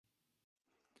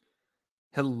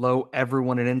Hello,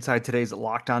 everyone, and inside today's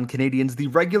Locked On Canadiens. The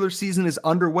regular season is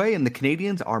underway, and the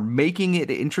Canadiens are making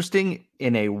it interesting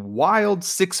in a wild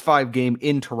 6-5 game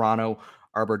in Toronto.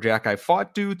 Arber Xhekaj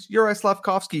fought dudes. Juraj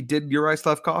Slafkovsky did Juraj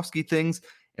Slafkovsky things.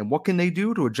 And what can they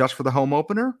do to adjust for the home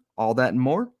opener? All that and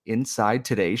more inside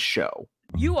today's show.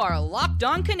 You are Locked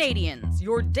On Canadiens,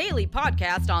 your daily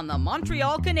podcast on the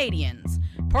Montreal Canadiens.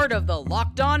 Part of the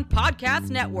Locked On Podcast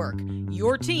Network,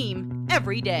 your team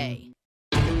every day.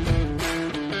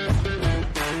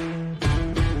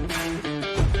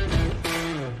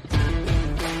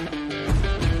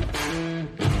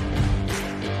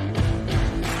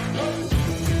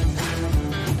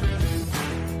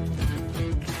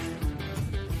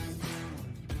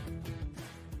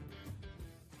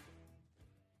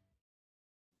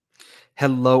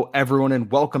 Hello, everyone,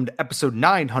 and welcome to episode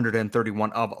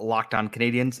 931 of Locked On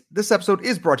Canadiens. This episode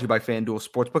is brought to you by FanDuel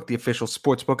Sportsbook, the official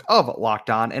sportsbook of Locked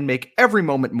On, and make every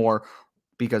moment more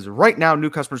because right now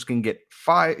new customers can bet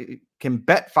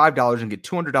 $5 and get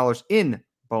 $200 in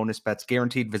bonus bets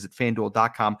guaranteed. Visit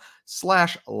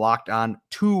FanDuel.com/LockedOn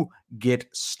to get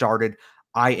started.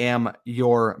 I am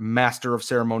your master of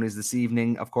ceremonies this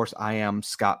evening. Of course, I am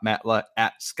Scott Matla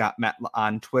at Scott Matla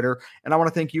on Twitter. And I want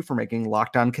to thank you for making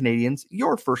Locked On Canadiens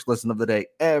your first listen of the day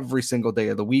every single day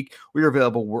of the week. We are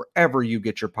available wherever you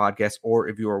get your podcasts, or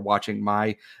if you are watching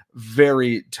my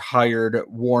very tired,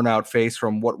 worn out face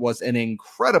from what was an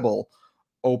incredible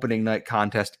opening night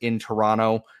contest in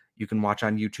Toronto, you can watch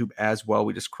on YouTube as well.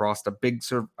 We just crossed a big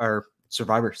subscriber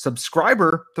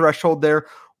threshold there.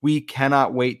 We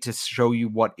cannot wait to show you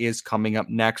what is coming up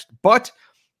next. But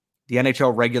the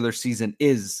NHL regular season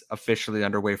is officially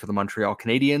underway for the Montreal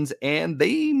Canadiens, and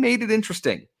they made it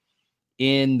interesting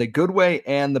in the good way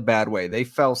and the bad way. They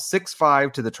fell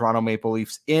 6-5 to the Toronto Maple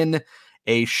Leafs in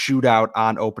a shootout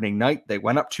on opening night. They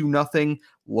went up 2-0,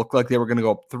 looked like they were going to go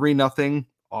up 3-0.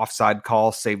 Offside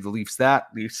call saved the Leafs that.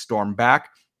 Leafs storm back,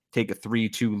 take a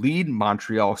 3-2 lead.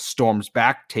 Montreal storms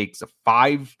back, takes a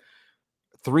 5-3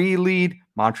 lead.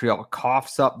 Montreal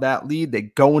coughs up that lead. They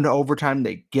go into overtime.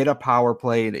 They get a power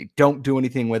play. They don't do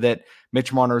anything with it.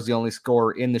 Mitch Marner is the only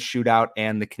scorer in the shootout,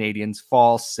 and the Canadiens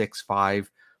fall 6-5.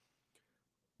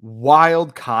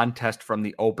 Wild contest from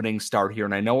the opening start here.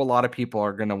 And I know a lot of people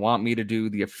are going to want me to do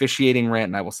the officiating rant,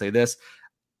 and I will say this.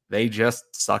 They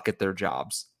just suck at their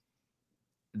jobs.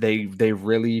 They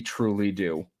really, truly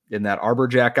do. In that Arber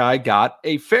Xhekaj got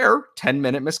a fair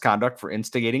 10-minute misconduct for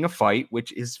instigating a fight,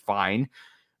 which is fine.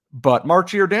 But Mark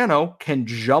Giordano can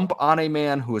jump on a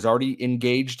man who is already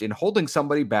engaged in holding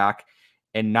somebody back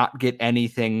and not get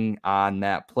anything on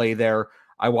that play there.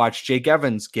 I watched Jake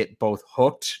Evans get both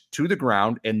hooked to the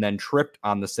ground and then tripped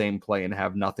on the same play and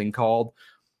have nothing called.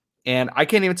 And I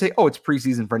can't even say, it's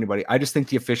preseason for anybody. I just think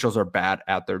the officials are bad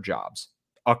at their jobs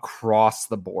across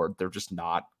the board. They're just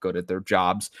not good at their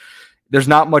jobs. There's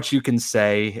not much you can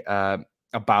say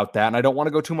about that. And I don't want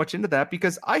to go too much into that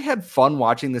because I had fun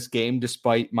watching this game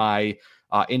despite my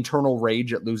internal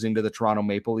rage at losing to the Toronto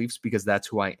Maple Leafs, because that's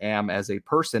who I am as a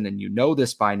person. And you know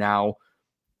this by now.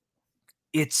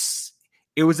 It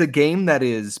was a game that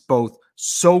is both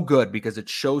so good because it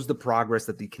shows the progress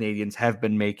that the Canadiens have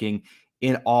been making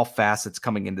in all facets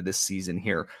coming into this season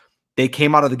here. They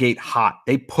came out of the gate hot.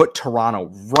 They put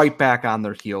Toronto right back on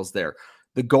their heels there.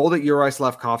 The goal that Juraj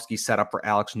Slafkovsky set up for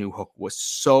Alex Newhook was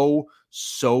so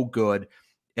good.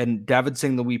 And David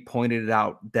Singh-Louis pointed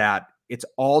out that it's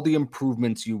all the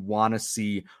improvements you want to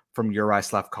see from Juraj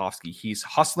Slafkovsky. He's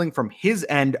hustling from his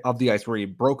end of the ice where he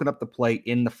had broken up the play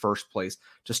in the first place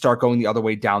to start going the other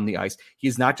way down the ice. He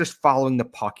is not just following the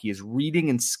puck. He is reading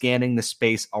and scanning the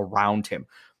space around him.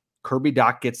 Kirby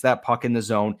Dach gets that puck in the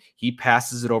zone. He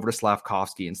passes it over to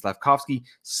Slafkovsky, and Slafkovsky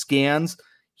scans.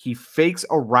 He fakes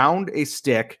around a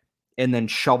stick and then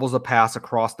shovels a pass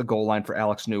across the goal line for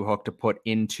Alex Newhook to put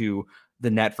into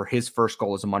the net for his first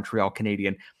goal as a Montreal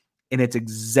Canadian. And it's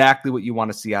exactly what you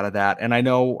want to see out of that. And I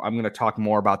know I'm going to talk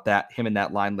more about that, him and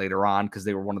that line later on, because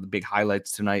they were one of the big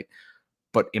highlights tonight,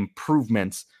 but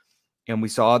improvements. And we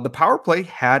saw the power play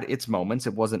had its moments.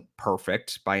 It wasn't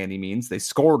perfect by any means. They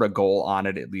scored a goal on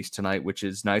it at least tonight, which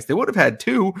is nice. They would have had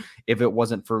two if it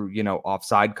wasn't for,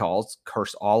 offside calls.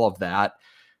 Curse all of that.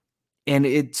 And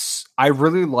I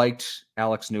really liked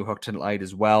Alex Newhook tonight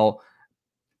as well.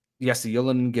 Yes, the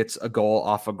Yulin gets a goal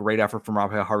off a great effort from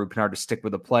Harvey Pinard to stick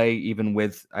with the play, even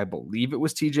with, I believe it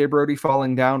was TJ Brody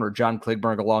falling down or John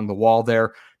Klingberg along the wall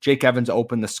there. Jake Evans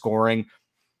opened the scoring.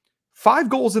 5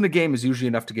 goals in a game is usually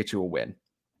enough to get you a win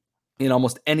in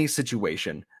almost any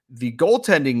situation. The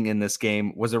goaltending in this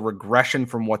game was a regression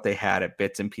from what they had at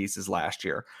bits and pieces last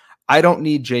year. I don't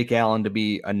need Jake Allen to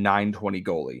be a .920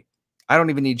 goalie. I don't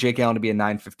even need Jake Allen to be a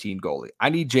 915 goalie. I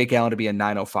need Jake Allen to be a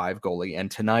 905 goalie. And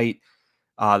tonight,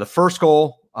 the first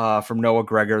goal from Noah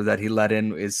Gregor that he let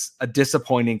in is a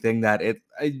disappointing thing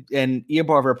and Ian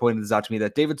Barber pointed this out to me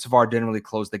that David Savard didn't really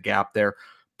close the gap there,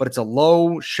 but it's a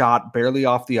low shot, barely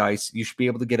off the ice. You should be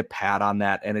able to get a pad on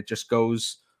that, and it just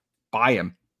goes by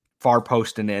him, far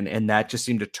post and in, and that just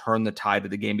seemed to turn the tide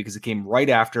of the game because it came right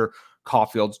after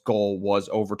Caufield's goal was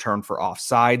overturned for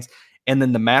offsides. And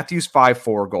then the Matthews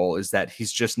 5-4 goal is that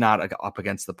he's just not up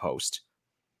against the post.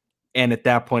 And at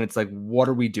that point, it's like, what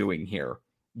are we doing here?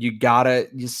 You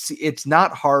see, it's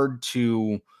not hard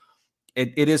to,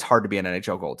 it is hard to be an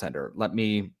NHL goaltender. Let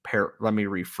me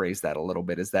rephrase that a little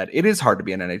bit, is that it is hard to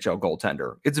be an NHL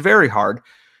goaltender. It's very hard.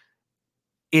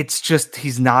 It's just,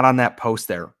 he's not on that post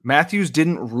there. Matthews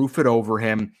didn't roof it over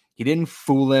him. He didn't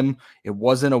fool him. It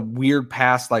wasn't a weird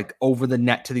pass like over the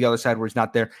net to the other side where he's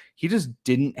not there. He just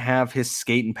didn't have his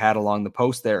skate and pad along the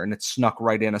post there, and it snuck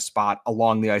right in a spot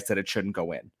along the ice that it shouldn't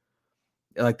go in.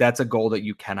 Like, that's a goal that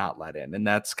you cannot let in, and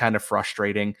that's kind of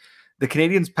frustrating. The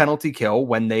Canadiens' penalty kill,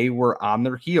 when they were on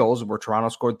their heels, where Toronto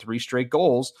scored 3 straight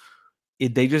goals,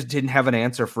 they just didn't have an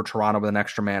answer for Toronto with an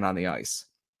extra man on the ice.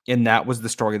 And that was the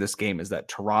story of this game, is that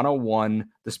Toronto won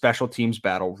the special teams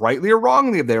battle, rightly or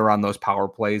wrongly. If they were on those power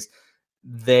plays,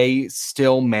 they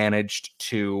still managed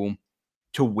to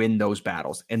win those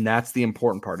battles. And that's the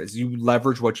important part, is you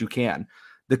leverage what you can.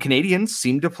 The Canadiens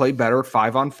seemed to play better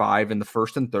 5-on-5 in the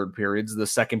first and third periods. The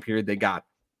second period, they got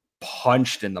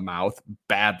punched in the mouth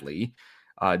badly.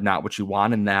 Not what you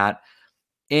want in that.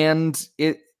 And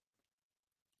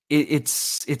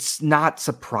it's not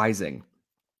surprising.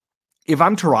 If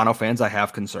I'm Toronto fans, I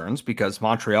have concerns because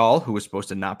Montreal, who was supposed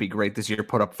to not be great this year,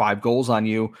 put up 5 goals on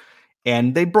you,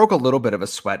 and they broke a little bit of a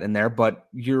sweat in there, but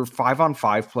your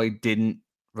 5-on-5 play didn't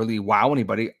really wow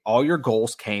anybody. All your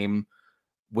goals came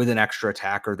with an extra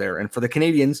attacker there. And for the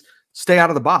Canadiens, stay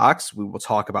out of the box. We will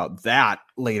talk about that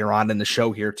later on in the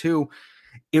show here too.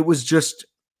 It was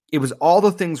all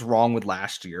the things wrong with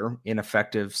last year.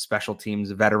 Ineffective special teams,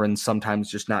 veterans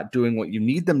sometimes just not doing what you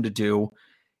need them to do.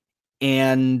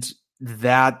 And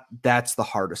that's the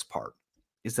hardest part,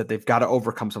 is that they've got to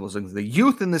overcome some of those things. The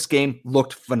youth in this game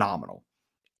looked phenomenal.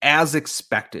 As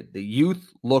expected, the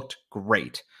youth looked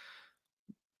great.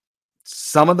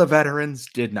 Some of the veterans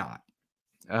did not.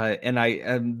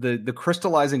 The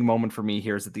crystallizing moment for me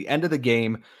here is at the end of the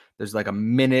game, there's like a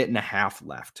minute and a half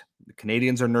left. The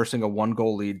Canadiens are nursing a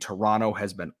 1-goal lead. Toronto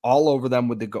has been all over them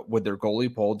with their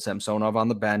goalie pulled, Samsonov on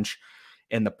the bench,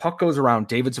 and the puck goes around.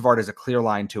 David Savard has a clear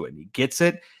line to it, and he gets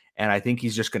it, and I think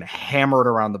he's just going to hammer it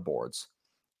around the boards,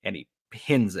 and he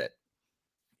pins it.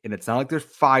 And it's not like there's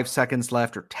 5 seconds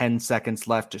left or 10 seconds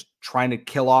left, just trying to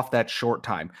kill off that short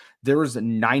time. There is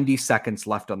 90 seconds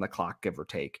left on the clock, give or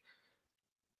take.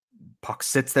 Puck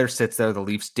sits there. The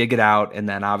Leafs dig it out, and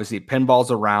then obviously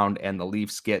pinballs around, and the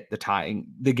Leafs get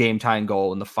the game tying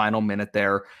goal in the final minute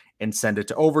there and send it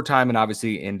to overtime, and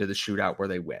obviously into the shootout where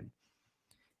they win.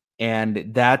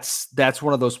 And that's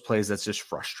one of those plays that's just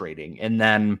frustrating. And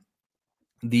then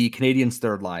the Canadiens'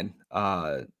 third line,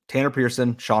 Tanner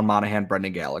Pearson, Sean Monahan,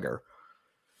 Brendan Gallagher.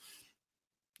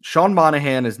 Sean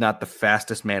Monahan is not the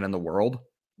fastest man in the world,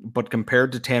 but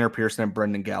compared to Tanner Pearson and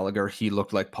Brendan Gallagher, he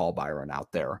looked like Paul Byron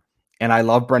out there. And I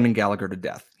love Brendan Gallagher to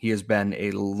death. He has been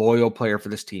a loyal player for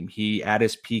this team. He, at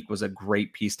his peak, was a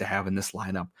great piece to have in this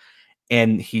lineup.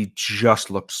 And he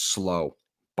just looked slow,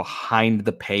 behind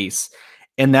the pace.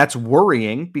 And that's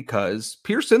worrying because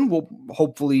Pearson will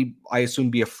hopefully, I assume,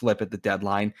 be a flip at the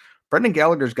deadline. Brendan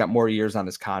Gallagher's got more years on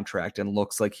his contract and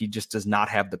looks like he just does not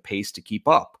have the pace to keep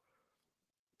up.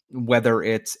 Whether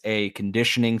it's a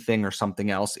conditioning thing or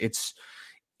something else,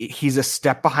 he's a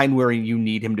step behind where you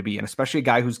need him to be. And especially a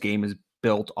guy whose game is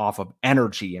built off of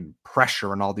energy and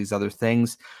pressure and all these other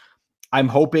things. I'm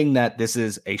hoping that this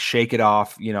is a shake it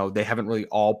off. You know, they haven't really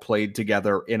all played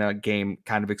together in a game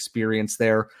kind of experience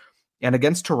there. And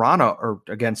against Toronto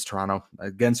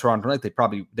tonight,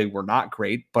 they were not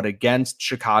great, but against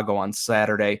Chicago on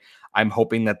Saturday, I'm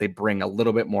hoping that they bring a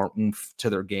little bit more oomph to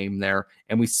their game there,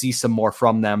 and we see some more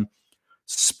from them.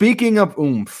 Speaking of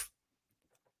oomph,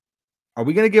 are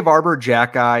we going to give Arber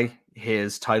Xhekaj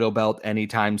his title belt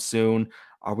anytime soon?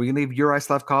 Are we going to give Uri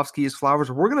Slafkovsky his flowers?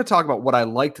 We're going to talk about what I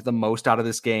liked the most out of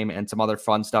this game and some other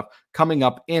fun stuff coming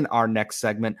up in our next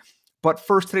segment. But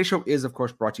first, today's show is, of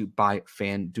course, brought to you by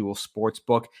FanDuel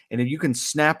Sportsbook. And if you can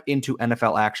snap into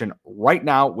NFL action right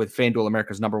now with FanDuel,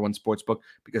 America's #1 sportsbook,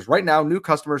 because right now, new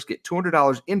customers get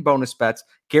 $200 in bonus bets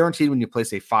guaranteed when you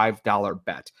place a $5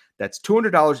 bet. That's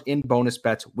 $200 in bonus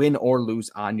bets, win or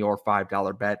lose on your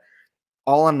 $5 bet.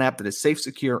 all on an app that is safe,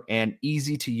 secure, and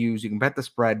easy to use. You can bet the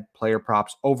spread, player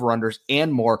props, over-unders,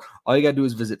 and more. All you got to do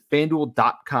is visit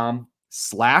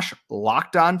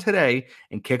FanDuel.com/lockedon today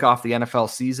and kick off the NFL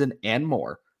season and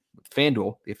more. With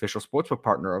FanDuel, the official sportsbook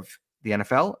partner of the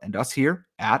NFL and us here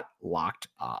at Locked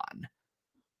On.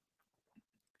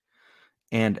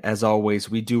 And as always,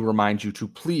 we do remind you to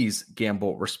please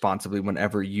gamble responsibly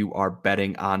whenever you are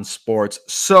betting on sports.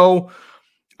 So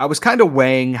I was kind of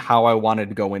weighing how I wanted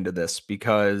to go into this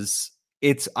because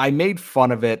I made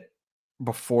fun of it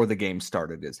before the game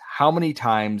started, is how many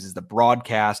times is the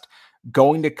broadcast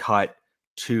going to cut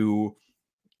to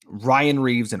Ryan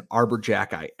Reaves and Arber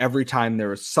Xhekaj every time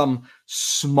there is some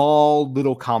small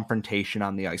little confrontation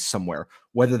on the ice somewhere,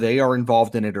 whether they are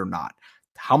involved in it or not.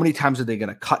 How many times are they going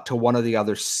to cut to one or the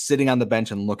other sitting on the bench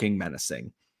and looking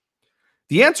menacing?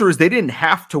 The answer is they didn't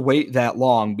have to wait that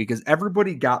long because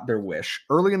everybody got their wish.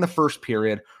 Early in the first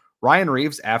period, Ryan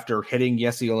Reaves, after hitting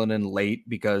Jesse Ylönen late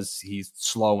because he's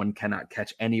slow and cannot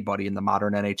catch anybody in the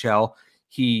modern NHL,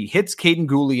 he hits Caden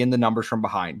Gooley in the numbers from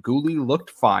behind. Gooley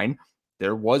looked fine.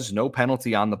 There was no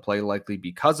penalty on the play, likely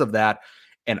because of that.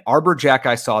 And Arber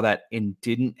Xhekaj saw that and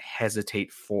didn't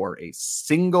hesitate for a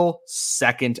single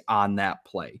second on that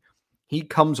play. He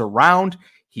comes around,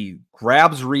 he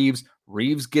grabs Reaves.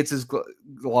 Reaves gets his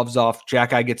gloves off.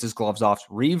 Xhekaj gets his gloves off.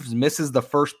 Reaves misses the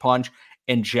first punch,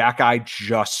 and Xhekaj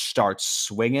just starts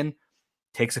swinging.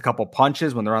 Takes a couple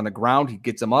punches. When they're on the ground, he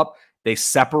gets them up. They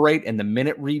separate, and the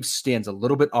minute Reaves stands a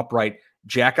little bit upright,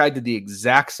 Xhekaj did the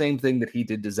exact same thing that he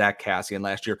did to Zack Kassian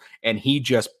last year, and he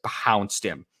just pounced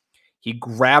him. He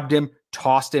grabbed him,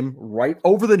 tossed him right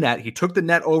over the net. He took the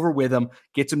net over with him,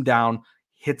 gets him down,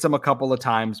 hits him a couple of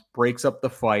times, breaks up the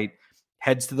fight,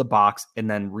 heads to the box, and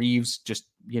then Reaves just,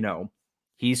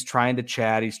 he's trying to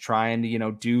chat. He's trying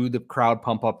to, do the crowd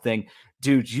pump up thing.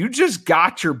 Dude, you just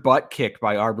got your butt kicked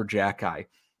by Arber Xhekaj.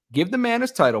 Give the man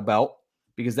his title belt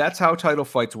because that's how title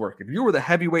fights work. If you were the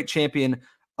heavyweight champion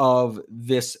of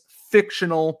this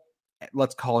fictional,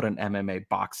 let's call it an MMA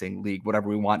boxing league, whatever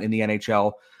we want in the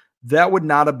NHL, that would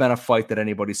not have been a fight that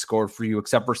anybody scored for you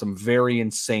except for some very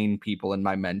insane people in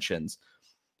my mentions.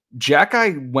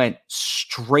 Xhekaj went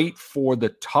straight for the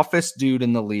toughest dude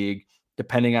in the league,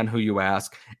 depending on who you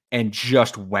ask, and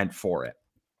just went for it.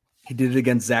 He did it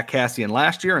against Zack Kassian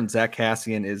last year, and Zack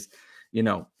Kassian is,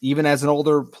 even as an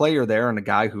older player there and a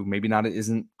guy who maybe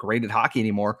isn't great at hockey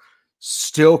anymore,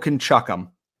 still can chuck him.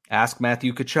 Ask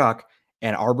Matthew Tkachuk,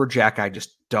 and Arber Xhekaj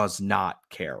just does not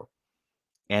care.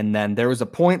 And then there was a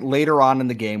point later on in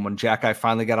the game when Xhekaj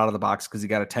finally got out of the box because he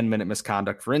got a 10-minute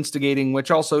misconduct for instigating, which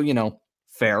also,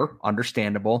 fair,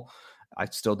 understandable. I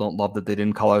still don't love that they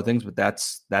didn't call other things, but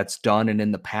that's done and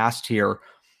in the past here.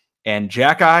 And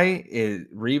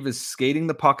Reaves is skating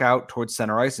the puck out towards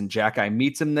center ice, and Xhekaj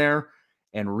meets him there.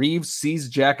 And Reaves sees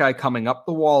Xhekaj coming up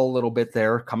the wall a little bit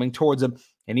there, coming towards him,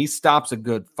 and he stops a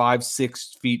good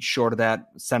 5-6 feet short of that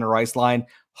center ice line,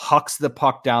 hucks the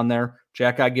puck down there.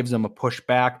 Xhekaj gives him a push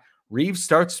back. Reaves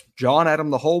starts jawing at him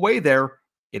the whole way there.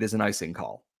 It is an icing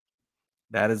call.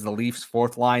 That is the Leafs'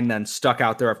 fourth line then stuck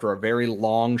out there after a very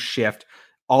long shift,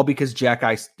 all because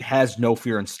Xhekaj has no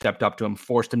fear and stepped up to him,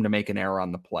 forced him to make an error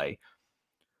on the play.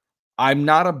 I'm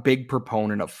not a big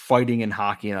proponent of fighting in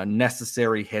hockey and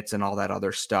unnecessary hits and all that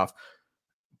other stuff,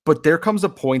 but there comes a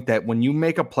point that when you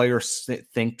make a player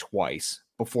think twice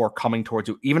before coming towards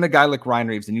you, even a guy like Ryan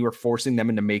Reaves, and you are forcing them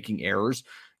into making errors,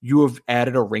 you have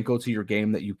added a wrinkle to your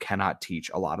game that you cannot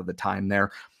teach a lot of the time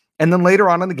there. And then later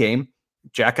on in the game,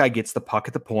 Xhekaj gets the puck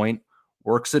at the point,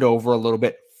 works it over a little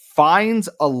bit, finds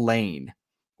a lane,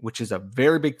 which is a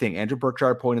very big thing. Andrew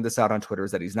Berkshire pointed this out on Twitter, is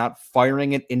that he's not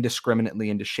firing it indiscriminately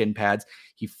into shin pads.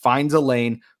 He finds a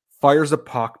lane, fires a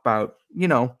puck about,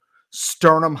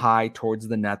 sternum high towards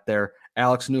the net there.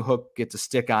 Alex Newhook gets a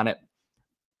stick on it,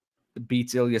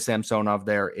 beats Ilya Samsonov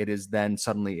there. It is then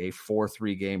suddenly a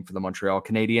 4-3 game for the Montreal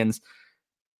Canadiens.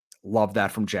 Love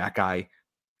that from Xhekaj.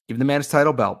 Give the man his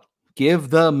title belt. Give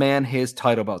the man his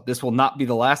title belt. This will not be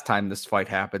the last time this fight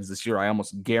happens this year. I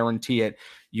almost guarantee it.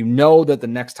 You know that the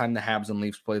next time the Habs and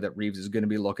Leafs play that Reaves is going to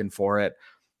be looking for it.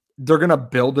 They're going to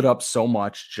build it up so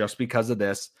much just because of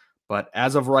this. But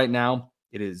as of right now,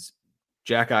 it is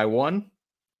Xhekaj 1,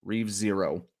 Reaves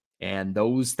 0. And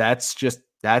that's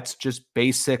just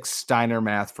basic Steiner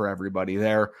math for everybody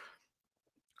there.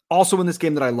 Also in this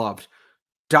game that I loved,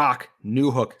 Doc,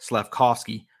 Newhook,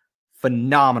 Slafkovsky,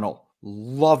 phenomenal.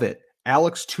 Love it.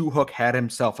 Alex Newhook had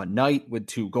himself a night with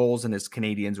 2 goals in his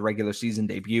Canadiens regular season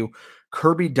debut.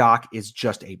 Kirby Dach is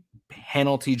just a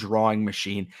penalty drawing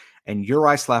machine, and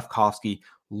Juraj Slafkovsky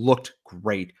looked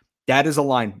great. That is a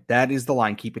line. That is the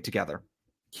line. Keep it together.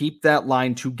 Keep that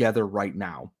line together right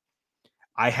now.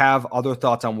 I have other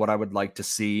thoughts on what I would like to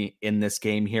see in this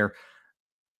game here.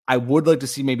 I would like to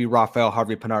see maybe Raphael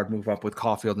Harvey-Pinard move up with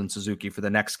Caufield and Suzuki for the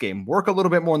next game. Work a little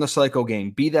bit more in the psycho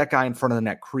game. Be that guy in front of the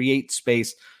net. Create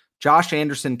space. Josh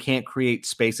Anderson can't create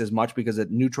space as much because it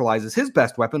neutralizes his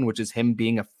best weapon, which is him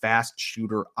being a fast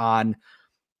shooter on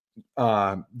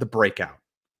the breakout.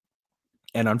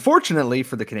 And unfortunately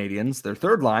for the Canadiens, their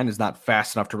third line is not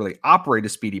fast enough to really operate a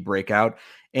speedy breakout.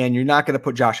 And you're not going to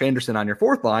put Josh Anderson on your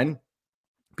fourth line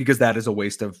because that is a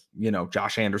waste of,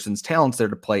 Josh Anderson's talents there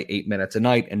to play 8 minutes a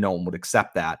night, and no one would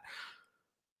accept that.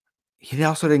 He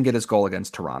also didn't get his goal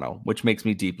against Toronto, which makes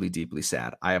me deeply, deeply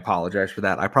sad. I apologize for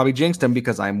that. I probably jinxed him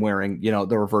because I'm wearing,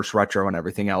 the reverse retro and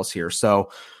everything else here.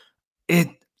 So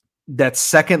that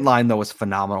second line, though, is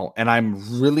phenomenal. And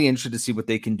I'm really interested to see what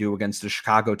they can do against the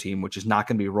Chicago team, which is not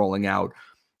going to be rolling out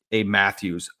a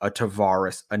Matthews, a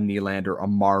Tavares, a Nylander, a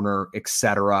Marner,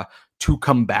 etc., to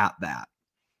combat that.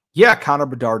 Yeah, Connor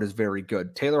Bedard is very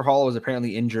good. Taylor Hall is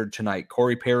apparently injured tonight.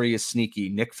 Corey Perry is sneaky.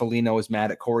 Nick Foligno is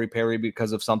mad at Corey Perry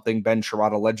because of something Ben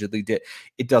Sherratt allegedly did.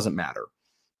 It doesn't matter.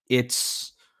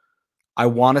 I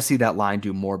want to see that line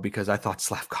do more because I thought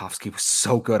Slavkovsky was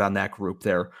so good on that group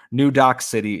there. New Dock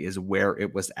City is where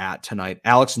it was at tonight.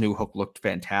 Alex Newhook looked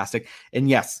fantastic. And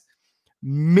yes,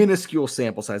 minuscule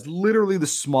sample size, literally the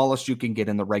smallest you can get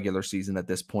in the regular season at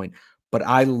this point. But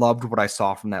I loved what I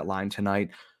saw from that line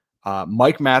tonight.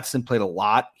 Mike Matheson played a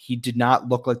lot. He did not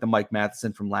look like the Mike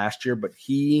Matheson from last year, but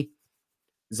he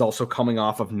is also coming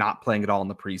off of not playing at all in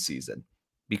the preseason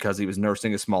because he was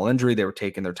nursing a small injury. They were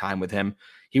taking their time with him.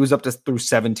 He was up to through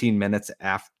 17 minutes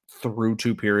through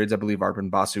 2 periods. I believe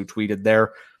Arben Basu tweeted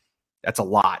there. That's a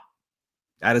lot.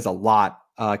 That is a lot.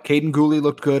 Caden Gooley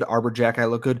looked good. Arber Xhekaj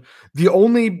looked good. The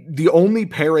only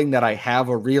pairing that I have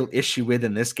a real issue with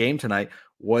in this game tonight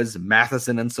was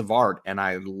Matheson and Savard. And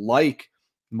I like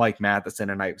Mike Matheson,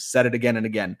 and I've said it again and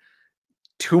again.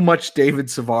 Too much David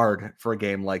Savard for a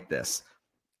game like this.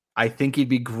 I think he'd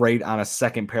be great on a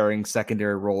second pairing,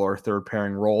 secondary role, or third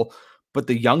pairing role, but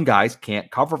the young guys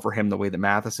can't cover for him the way that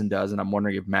Matheson does, and I'm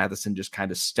wondering if Matheson just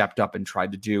kind of stepped up and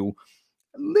tried to do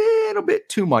a little bit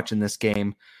too much in this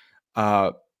game.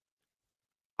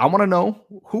 I want to know,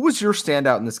 who was your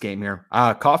standout in this game here?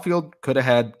 Caufield could have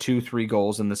had 2-3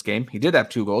 goals in this game. He did have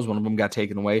 2 goals. One of them got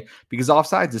taken away because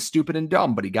offsides is stupid and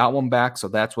dumb, but he got one back, so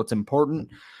that's what's important.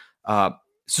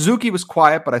 Suzuki was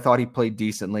quiet, but I thought he played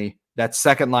decently. That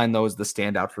second line, though, is the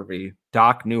standout for me.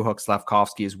 Doc, Newhook,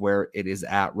 Slavkovsky is where it is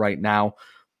at right now.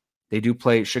 They do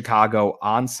play Chicago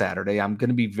on Saturday. I'm going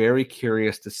to be very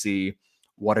curious to see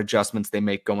what adjustments they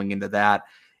make going into that,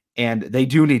 and they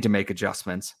do need to make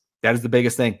adjustments. That is the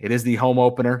biggest thing. It is the home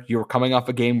opener. You were coming off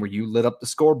a game where you lit up the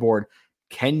scoreboard.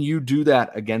 Can you do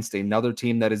that against another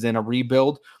team that is in a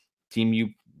rebuild? Team you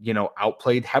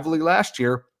outplayed heavily last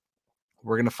year.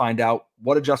 We're going to find out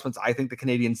what adjustments I think the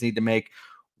Canadiens need to make,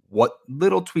 what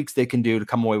little tweaks they can do to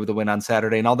come away with a win on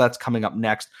Saturday, and all that's coming up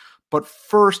next. But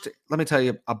first, let me tell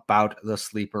you about the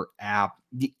Sleeper app.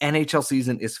 The NHL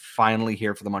season is finally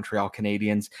here for the Montreal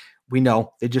Canadiens. We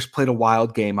know they just played a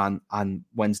wild game on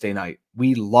Wednesday night.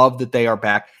 We love that they are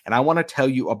back, and I want to tell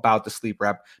you about the Sleeper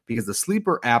app because the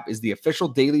Sleeper app is the official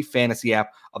daily fantasy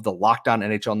app of the Locked On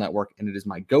NHL Network, and it is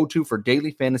my go-to for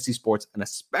daily fantasy sports and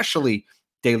especially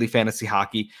daily fantasy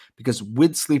hockey because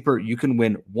with Sleeper, you can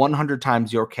win 100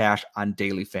 times your cash on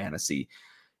daily fantasy.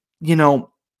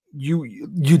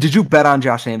 Did you bet on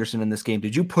Josh Anderson in this game?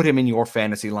 Did you put him in your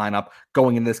fantasy lineup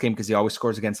going into this game because he always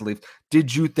scores against the Leafs?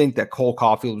 Did you think that Cole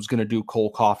Caufield was going to do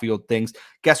Cole Caufield things?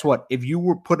 Guess what? If you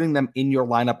were putting them in your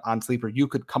lineup on Sleeper, you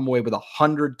could come away with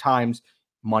 100 times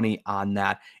money on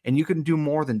that. And you can do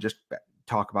more than just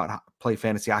talk about play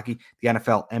fantasy hockey. The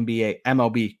NFL, NBA,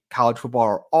 MLB, college football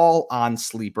are all on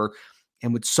Sleeper.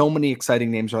 And with so many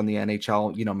exciting names on the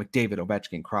NHL, McDavid,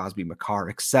 Ovechkin, Crosby, Makar,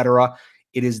 etc.,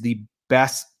 it is the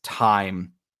best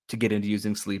time to get into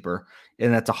using Sleeper,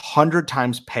 and that's 100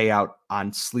 times payout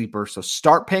on Sleeper. So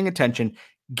start paying attention,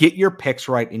 get your picks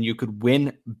right, and you could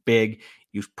win big.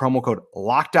 Use promo code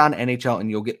LOCKEDONNHL, and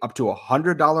you'll get up to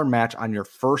 $100 match on your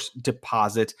first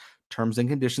deposit. Terms and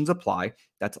conditions apply.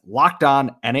 That's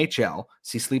LOCKEDONNHL.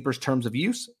 See Sleeper's terms of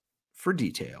use for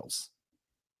details.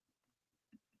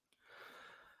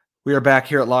 We are back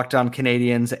here at Locked On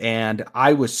Canadiens, and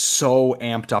I was so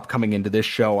amped up coming into this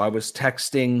show. I was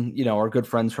texting, our good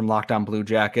friends from Locked On Blue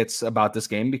Jackets about this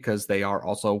game because they are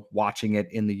also watching it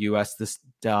in the U.S.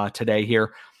 today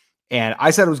here. And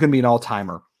I said it was going to be an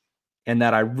all-timer and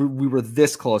that we were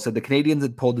this close. If the Canadiens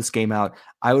had pulled this game out,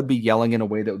 I would be yelling in a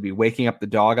way that would be waking up the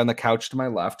dog on the couch to my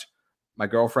left, my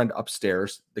girlfriend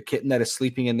upstairs, the kitten that is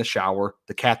sleeping in the shower,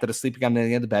 the cat that is sleeping on the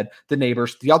end of the bed, the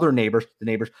neighbors, the other neighbors,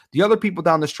 the other people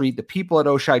down the street, the people at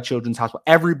Oshai Children's Hospital,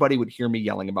 everybody would hear me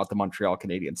yelling about the Montreal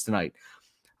Canadiens tonight.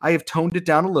 I have toned it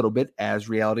down a little bit as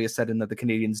reality has set in that the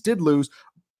Canadiens did lose.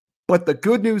 But the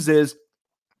good news is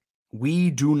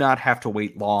we do not have to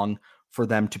wait long for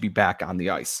them to be back on the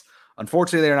ice.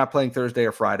 Unfortunately, they're not playing Thursday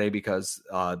or Friday because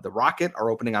the Rocket are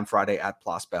opening on Friday at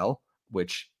Place Belle,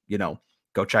 which,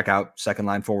 go check out second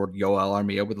line forward Yoel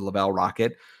Armia with the Laval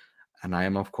Rocket. And I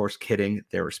am, of course, kidding.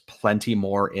 There's plenty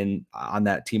more on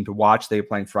that team to watch. They're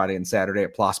playing Friday and Saturday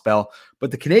at Place Belle.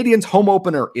 But the Canadiens' home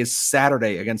opener is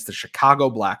Saturday against the Chicago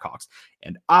Blackhawks.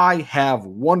 And I have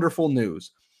wonderful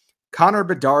news. Connor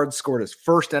Bedard scored his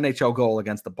first NHL goal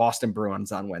against the Boston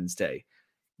Bruins on Wednesday.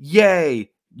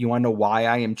 Yay! You want to know why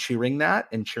I am cheering that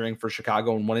and cheering for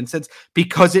Chicago in one instance?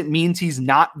 Because it means he's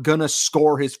not going to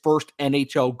score his first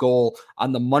NHL goal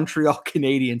on the Montreal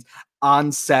Canadiens on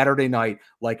Saturday night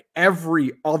like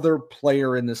every other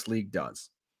player in this league does.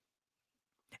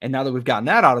 And now that we've gotten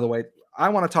that out of the way, I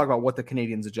want to talk about what the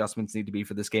Canadiens' adjustments need to be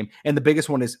for this game. And the biggest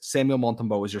one is Samuel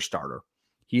Montembeault is your starter.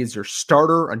 He is your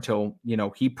starter until,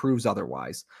 he proves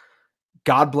otherwise.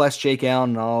 God bless Jake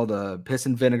Allen and all the piss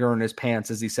and vinegar in his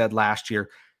pants, as he said last year.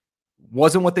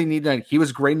 Wasn't what they needed. He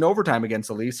was great in overtime against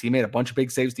the Leafs. He made a bunch of big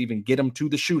saves to even get him to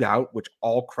the shootout, which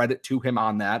all credit to him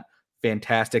on that.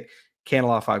 Fantastic. Can't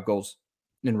allow 5 goals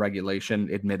in regulation,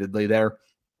 admittedly there.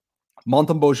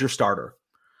 Montembeault's your starter.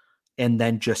 And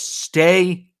then just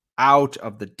stay out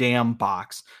of the damn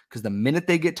box, because the minute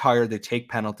they get tired, they take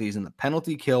penalties, and the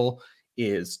penalty kill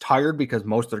is tired because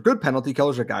most of their good penalty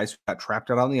killers are guys who got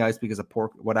trapped out on the ice because of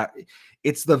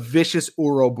it's the vicious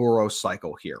Ouroboros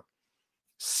cycle here.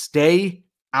 Stay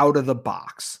out of the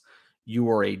box. You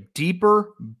are a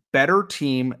deeper, better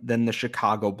team than the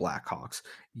Chicago Blackhawks.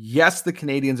 Yes, the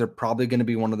Canadiens are probably going to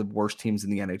be one of the worst teams in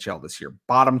the NHL this year.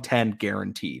 Bottom 10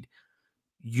 guaranteed.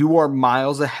 You are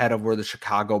miles ahead of where the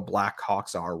Chicago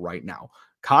Blackhawks are right now.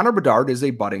 Connor Bedard is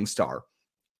a budding star.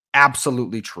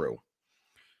 Absolutely true.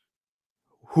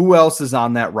 Who else is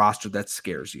on that roster that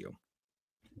scares you?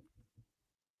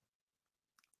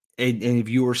 And if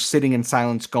you were sitting in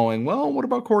silence going, well, what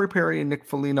about Corey Perry and Nick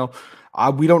Foligno?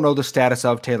 We don't know the status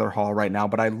of Taylor Hall right now,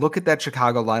 but I look at that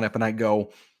Chicago lineup and I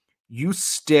go, you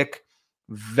stick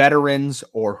veterans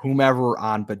or whomever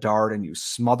on Bedard and you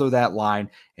smother that line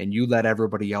and you let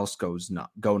everybody else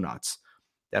go nuts.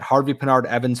 That Harvey Pinard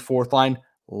Evans fourth line,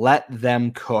 let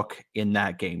them cook in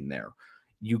that game there.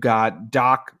 You got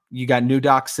New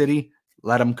Dock City,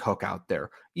 let them cook out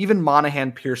there. Even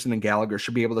Monahan, Pearson, and Gallagher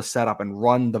should be able to set up and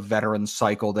run the veteran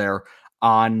cycle there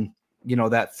on,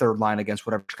 that third line against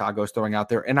whatever Chicago is throwing out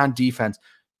there. And on defense,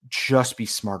 just be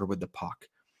smarter with the puck.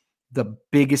 The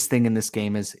biggest thing in this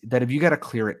game is that if you got to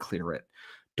clear it.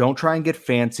 Don't try and get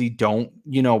fancy. Don't,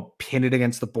 pin it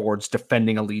against the boards,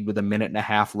 defending a lead with a minute and a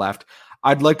half left.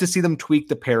 I'd like to see them tweak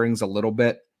the pairings a little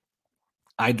bit.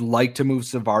 I'd like to move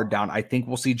Savard down. I think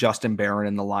we'll see Justin Barron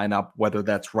in the lineup, whether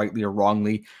that's rightly or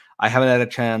wrongly. I haven't had a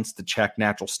chance to check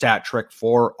Natural Stat Trick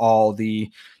for all the,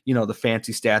 the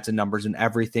fancy stats and numbers and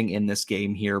everything in this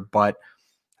game here. But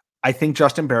I think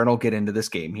Justin Barron will get into this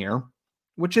game here,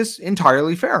 which is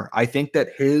entirely fair. I think that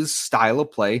his style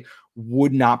of play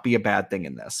would not be a bad thing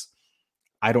in this.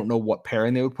 I don't know what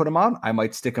pairing they would put him on. I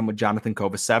might stick him with Jonathan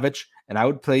Kovacevic, and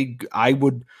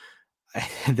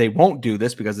they won't do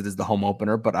this because it is the home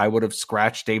opener, but I would have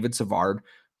scratched David Savard,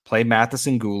 play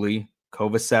Matheson Gooley,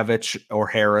 Kovacevic or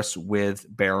Harris with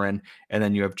Barron, and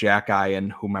then you have Jack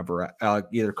and whomever,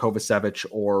 either Kovacevic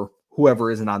or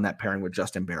whoever isn't on that pairing with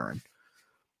Justin Barron.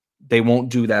 They won't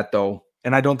do that, though,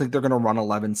 and I don't think they're going to run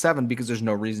 11-7 because there's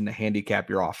no reason to handicap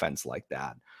your offense like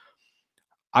that.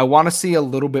 I want to see a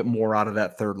little bit more out of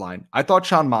that third line. I thought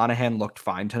Sean Monahan looked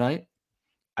fine tonight.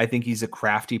 I think he's a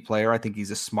crafty player. I think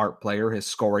he's a smart player. His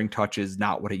scoring touch is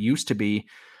not what it used to be,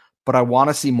 but I want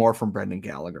to see more from Brendan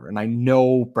Gallagher. And I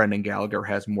know Brendan Gallagher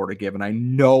has more to give, and I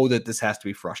know that this has to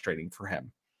be frustrating for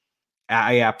him.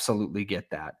 I absolutely get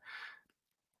that.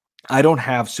 I don't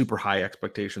have super high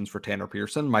expectations for Tanner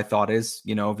Pearson. My thought is,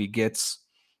 if he gets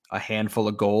a handful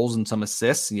of goals and some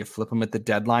assists and you flip him at the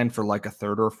deadline for like a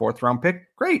third or fourth round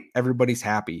pick, great. Everybody's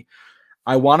happy.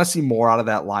 I want to see more out of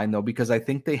that line, though, because I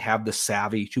think they have the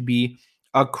savvy to be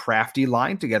a crafty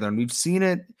line together. And we've seen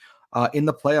it in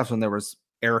the playoffs when there was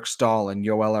Eric Stahl and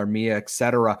Yoel Armia, et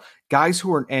cetera. Guys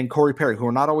and Corey Perry, who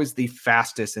are not always the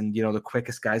fastest and, the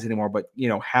quickest guys anymore, but,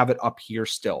 have it up here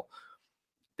still.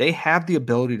 They have the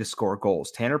ability to score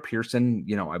goals. Tanner Pearson,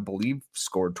 I believe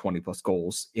scored 20-plus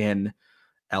goals in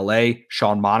LA.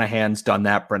 Sean Monahan's done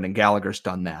that. Brendan Gallagher's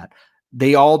done that.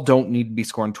 They all don't need to be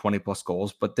scoring 20 plus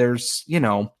goals, but there's,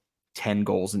 10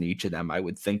 goals in each of them, I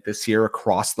would think, this year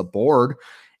across the board.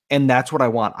 And that's what I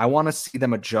want. I want to see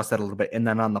them adjust that a little bit. And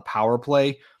then on the power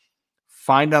play,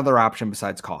 find another option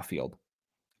besides Caufield.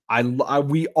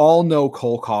 We all know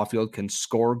Cole Caufield can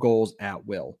score goals at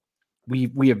will.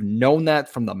 We have known that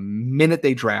from the minute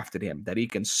they drafted him, that he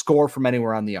can score from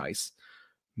anywhere on the ice.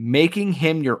 Making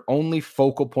him your only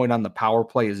focal point on the power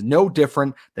play is no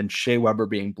different than Shea Weber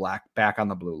being back on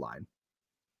the blue line.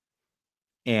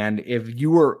 And if you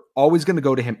were always going to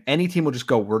go to him, any team will just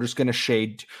go, we're just going to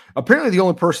shade. Apparently, the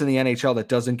only person in the NHL that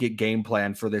doesn't get game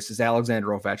plan for this is Alexander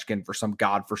Ovechkin for some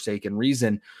godforsaken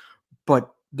reason.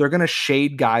 But they're going to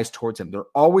shade guys towards him. They're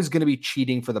always going to be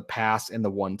cheating for the pass and the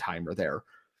one-timer there.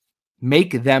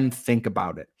 Make them think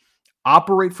about it.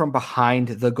 Operate from behind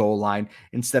the goal line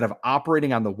instead of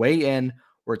operating on the way in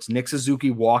where it's Nick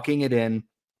Suzuki walking it in,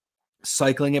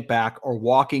 cycling it back, or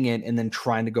walking in and then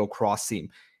trying to go cross seam.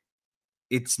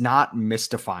 It's not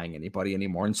mystifying anybody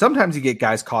anymore. And sometimes you get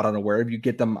guys caught unaware. If you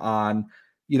get them on,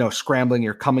 scrambling,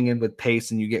 you're coming in with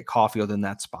pace and you get Caufield in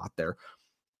that spot there.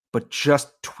 But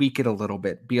just tweak it a little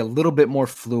bit. Be a little bit more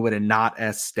fluid and not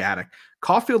as static.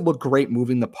 Caufield looked great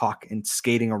moving the puck and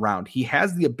skating around. He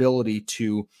has the ability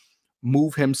to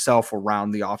move himself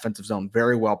around the offensive zone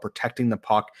very well, protecting the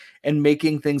puck and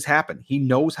making things happen. He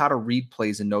knows how to read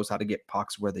plays and knows how to get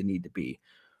pucks where they need to be.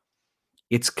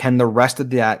 It's can the rest of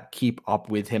that keep up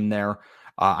with him there?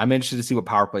 I'm interested to see what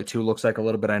Power Play 2 looks like a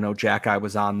little bit. I know Jack Eye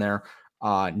was on there.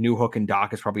 Newhook and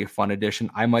Doc is probably a fun addition.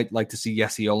 I might like to see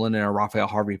Jesse Olin and a Raphael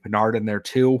Harvey-Pinard in there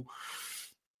too.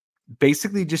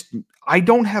 Basically, I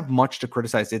don't have much to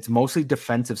criticize. It's mostly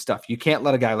defensive stuff. You can't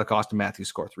let a guy like Austin Matthews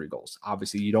score 3 goals.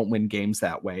 Obviously, you don't win games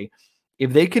that way.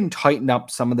 If they can tighten up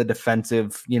some of the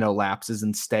defensive, lapses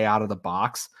and stay out of the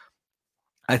box,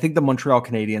 I think the Montreal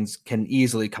Canadiens can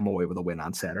easily come away with a win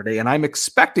on Saturday, and I'm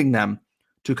expecting them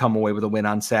to come away with a win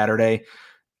on Saturday.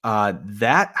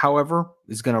 That, however,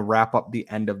 is going to wrap up the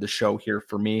end of the show here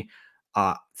for me.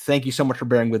 Thank you so much for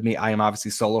bearing with me. I am obviously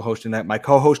solo hosting that. My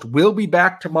co-host will be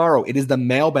back tomorrow. It is the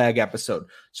mailbag episode.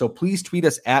 So please tweet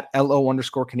us at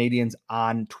LO_Canadians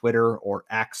on Twitter or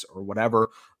X or whatever.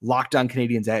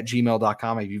 LockedOnCanadians at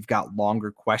gmail.com if you've got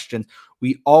longer questions.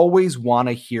 We always want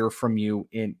to hear from you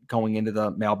in going into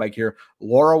the mailbag here.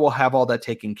 Laura will have all that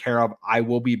taken care of. I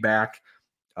will be back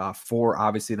for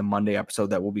obviously the Monday episode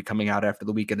that will be coming out after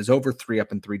the weekend is over. 3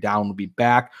 Up and 3 Down will be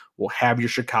back. We'll have your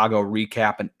Chicago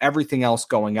recap and everything else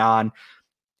going on.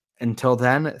 Until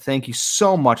then, thank you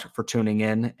so much for tuning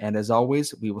in. And as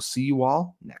always, we will see you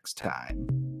all next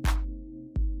time.